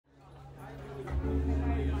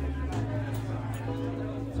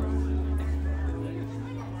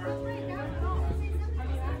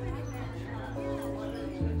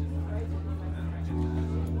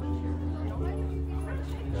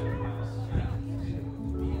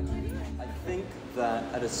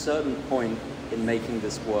at a certain point in making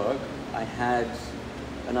this work, I had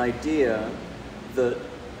an idea that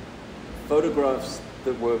photographs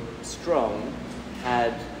that were strong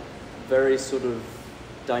had very sort of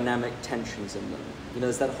dynamic tensions in them. You know,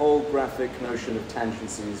 there's that whole graphic notion of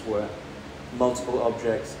tangencies where multiple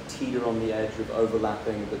objects teeter on the edge of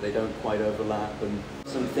overlapping, but they don't quite overlap. And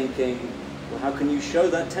so I'm thinking, well, how can you show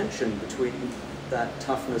that tension between that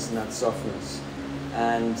toughness and that softness?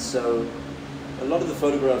 And so a lot of the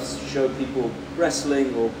photographs show people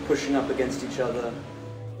wrestling or pushing up against each other.